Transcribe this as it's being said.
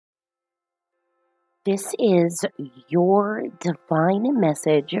This is your divine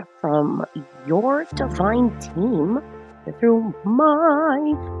message from your divine team through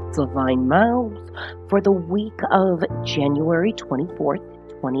my divine mouth for the week of January 24th,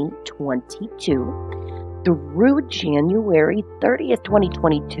 2022 through January 30th,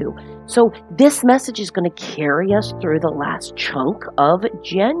 2022. So this message is going to carry us through the last chunk of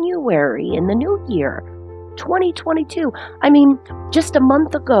January in the new year. 2022. I mean, just a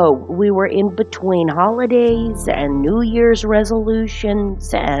month ago, we were in between holidays and New Year's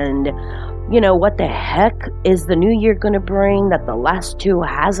resolutions and, what the heck is the new year going to bring that the last two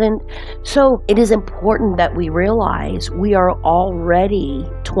hasn't? So it is important that we realize we are already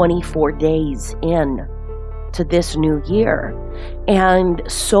 24 days in to this new year. And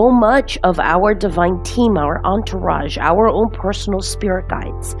so much of our divine team, our entourage, our own personal spirit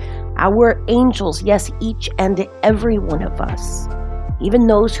guides, our angels, yes, each and every one of us, even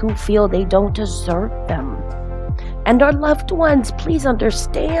those who feel they don't deserve them, and our loved ones, please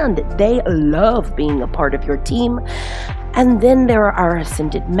understand, they love being a part of your team. And then there are our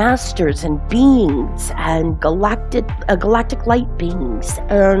ascended masters and beings and galactic light beings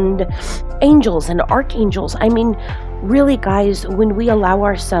and angels and archangels. I mean, really, guys, when we allow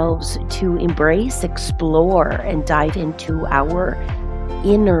ourselves to embrace, explore, and dive into our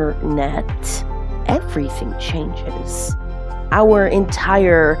inner net, everything changes. Our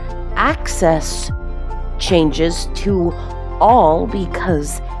entire access changes to all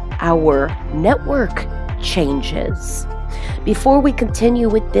because our network changes. Before we continue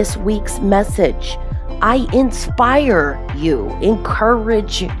with this week's message, I inspire you,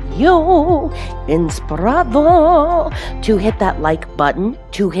 encourage you, inspirado, to hit that like button,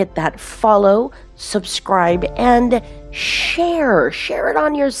 to hit that follow, subscribe, and share it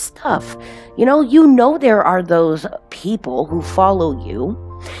on your stuff. You know there are those people who follow you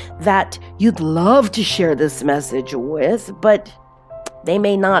that you'd love to share this message with, but they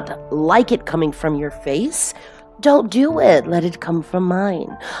may not like it coming from your face. Don't do it. Let it come from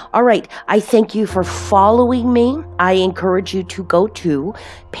mine. All right. I thank you for following me. I encourage you to go to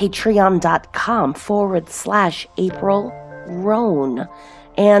patreon.com/April Roan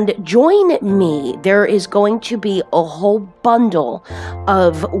and join me. There is going to be a whole bundle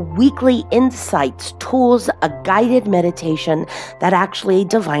of weekly insights, tools, a guided meditation that actually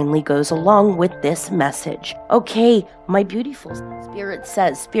divinely goes along with this message. Okay, my beautiful spirit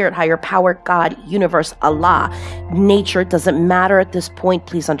says, spirit, higher power, God, universe, Allah, nature, doesn't matter at this point.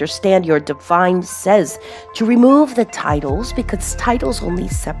 Please understand your divine says to remove the titles because titles only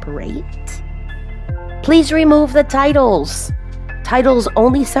separate. Please remove the titles. Titles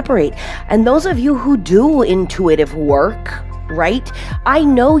only separate. And those of you who do intuitive work, right? I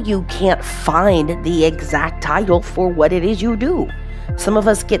know you can't find the exact title for what it is you do. Some of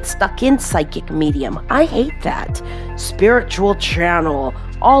us get stuck in psychic medium. I hate that. Spiritual channel.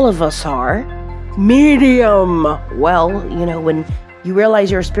 All of us are. Medium. Well, when you realize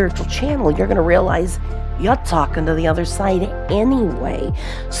you're a spiritual channel, you're going to realize you're talking to the other side anyway.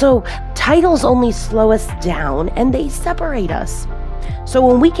 So titles only slow us down and they separate us. So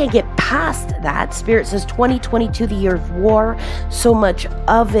when we can get past that, Spirit says 2022, the year of war, so much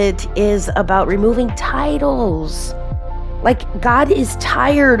of it is about removing titles. Like, God is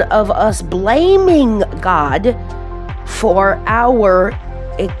tired of us blaming God for our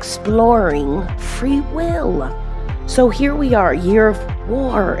exploring free will. So here we are, year of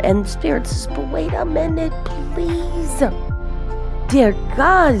war, and Spirit says, but wait a minute, please. Dear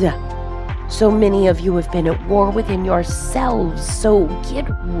God, so many of you have been at war within yourselves, so get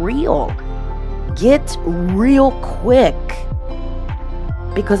real. Get real quick,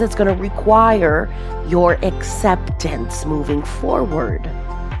 because it's going to require your acceptance moving forward.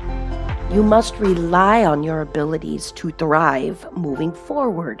 You must rely on your abilities to thrive moving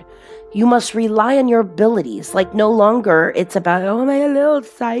forward. You must rely on your abilities. Like, no longer it's about, oh, am I a little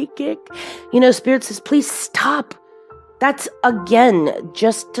psychic? Spirit says, please stop. That's, again,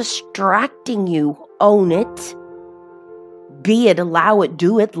 just distracting you. Own it. Be it, allow it,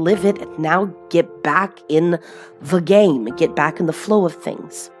 do it, live it, and now get back in the game. Get back in the flow of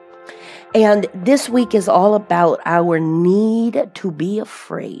things. And this week is all about our need to be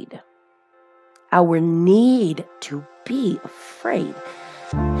afraid. Our need to be afraid.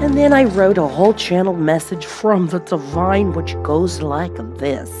 And then I wrote a whole channel message from the divine, which goes like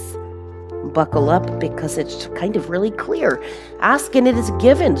this. Buckle up, because it's kind of really clear. Asking it is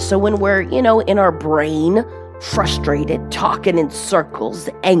given. So when we're, in our brain, frustrated, talking in circles,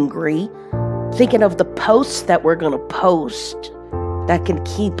 angry, thinking of the posts that we're going to post that can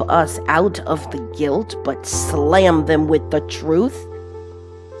keep us out of the guilt, but slam them with the truth,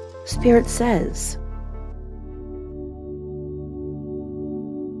 Spirit says,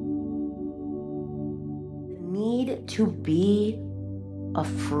 to be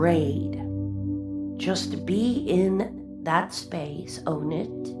afraid. Just be in that space, own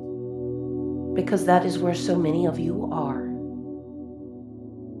it, because that is where so many of you are.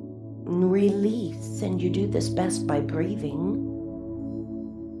 Release, and you do this best by breathing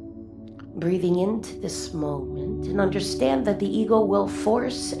into this moment, and understand that the ego will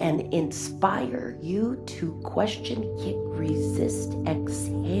force and inspire you to question, kick, resist,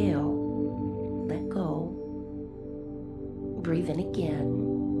 exhale, let go, breathe in again.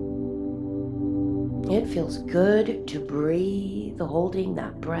 It feels good to breathe, holding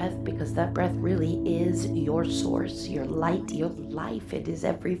that breath, because that breath really is your source, your light, your life. It is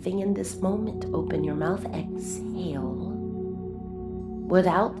everything in this moment. Open your mouth, exhale.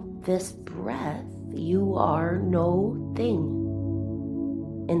 Without this breath, you are no thing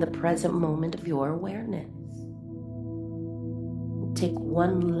in the present moment of your awareness. Take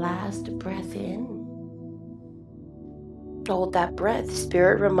one last breath in. Hold that breath.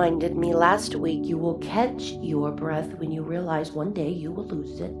 Spirit reminded me last week, you will catch your breath when you realize one day you will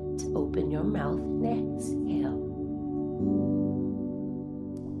lose it. Open your mouth and exhale.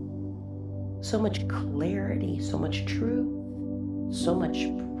 So much clarity, so much truth, so much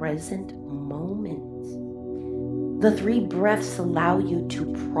present moment. The 3 breaths allow you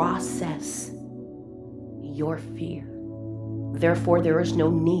to process your fear. Therefore, there is no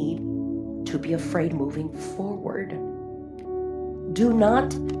need to be afraid moving forward. Do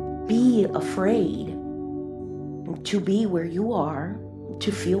not be afraid to be where you are,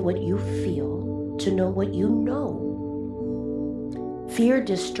 to feel what you feel, to know what you know. Fear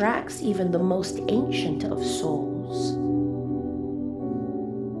distracts even the most ancient of souls.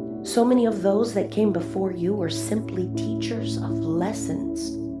 So many of those that came before you were simply teachers of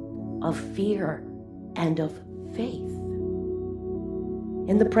lessons, of fear, and of faith.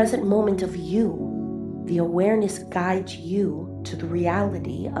 In the present moment of you, the awareness guides you to the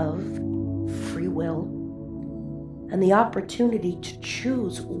reality of free will and the opportunity to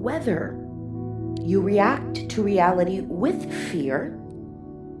choose whether you react to reality with fear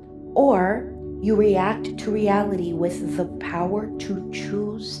or you react to reality with the power to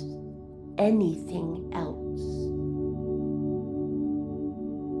choose anything else.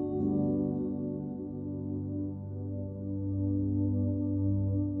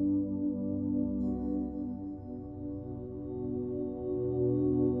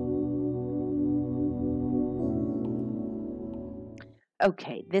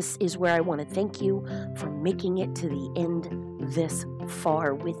 Okay, this is where I want to thank you for making it to the end this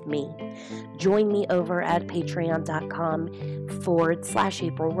far with me. Join me over at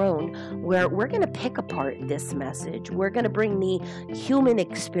patreon.com/April Roan, where we're going to pick apart this message. We're going to bring the human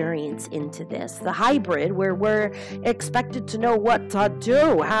experience into this, the hybrid, where we're expected to know what to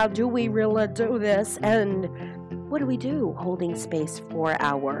do. How do we really do this? And what do we do holding space for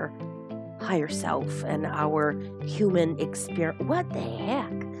our higher self and our human experience? What the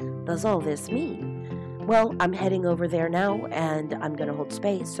heck does all this mean? Well, I'm heading over there now, and I'm going to hold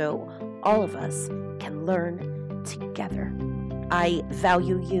space so all of us can learn together. I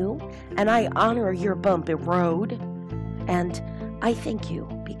value you, and I honor your bumpy road, and I thank you,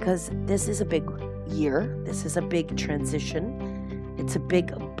 because this is a big year. This is a big transition. It's a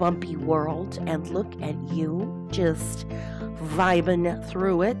big bumpy world, and look at you just vibing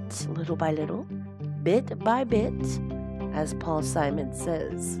through it little by little, bit by bit, as Paul Simon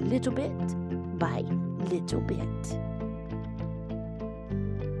says, little bit by little bit.